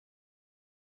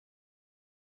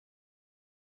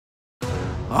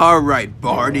Alright,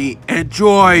 Barney,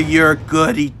 enjoy your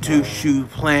goody two-shoe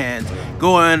plans.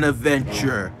 Go on an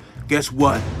adventure. Guess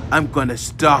what? I'm gonna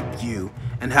stop you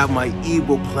and have my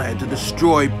evil plan to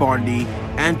destroy Barney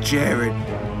and Jared,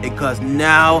 because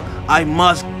now I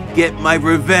must get my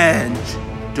revenge.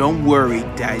 Don't worry,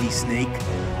 Daddy Snake.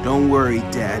 Don't worry,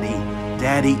 Daddy.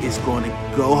 Daddy is going to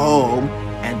go home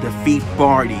and defeat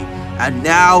Barney. And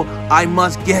now I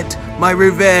must get my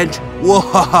revenge.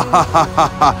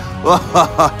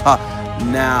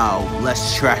 Now,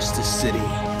 let's trash the city.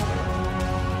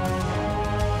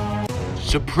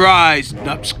 Surprise,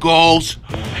 numbskulls!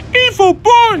 Evil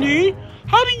Barney,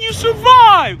 how did you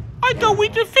survive? I thought we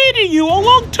defeated you a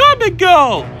long time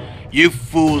ago. You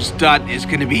fools thought it's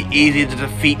gonna be easy to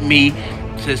defeat me,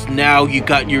 since now you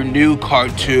got your new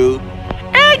cartoon.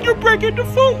 And you're breaking the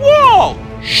fourth wall.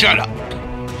 Shut up.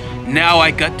 Now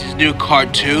I got this new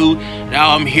cartoon,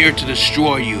 now I'm here to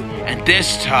destroy you, and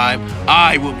this time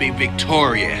I will be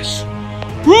victorious.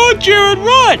 Run, Jared,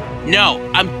 run! No,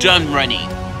 I'm done running.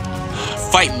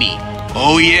 Fight me.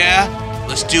 Oh yeah?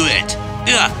 Let's do it.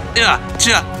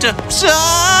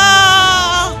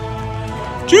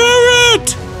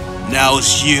 Jared! Now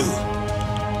it's you.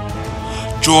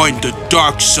 Join the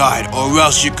dark side or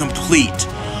else you're complete.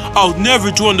 I'll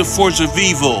never join the force of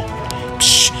evil.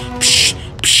 Psh, psh,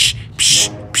 psh, psh,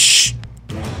 psh.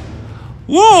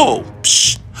 Whoa!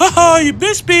 Psh. Haha, you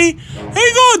missed me. Hang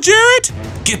on, Jared.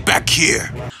 Get back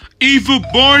here. Evil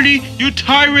Barney, your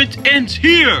tyrant ends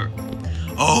here.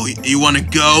 Oh, you wanna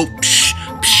go? Psh,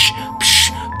 psh,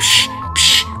 psh, psh,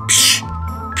 psh, psh,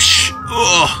 psh.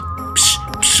 Oh, psh,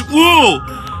 psh, whoa!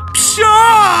 Psh,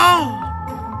 ah!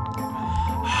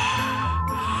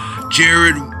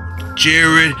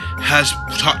 Jared has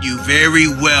taught you very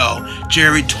well.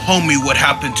 Jared told me what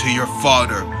happened to your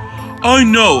father. I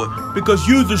know it, because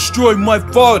you destroyed my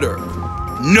father.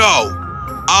 No,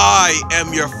 I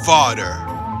am your father.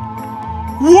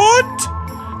 What?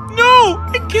 No,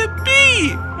 it can't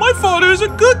be. My father is a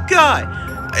good guy.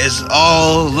 It's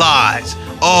all lies.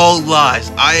 All lies.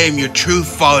 I am your true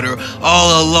father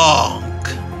all along.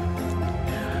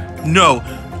 No,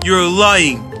 you're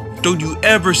lying. Don't you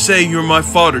ever say you're my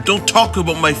father. Don't talk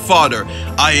about my father.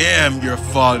 I am your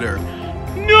father.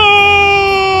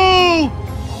 No!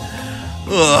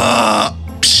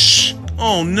 Psh.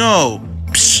 Oh no.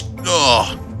 Psh.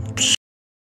 Oh.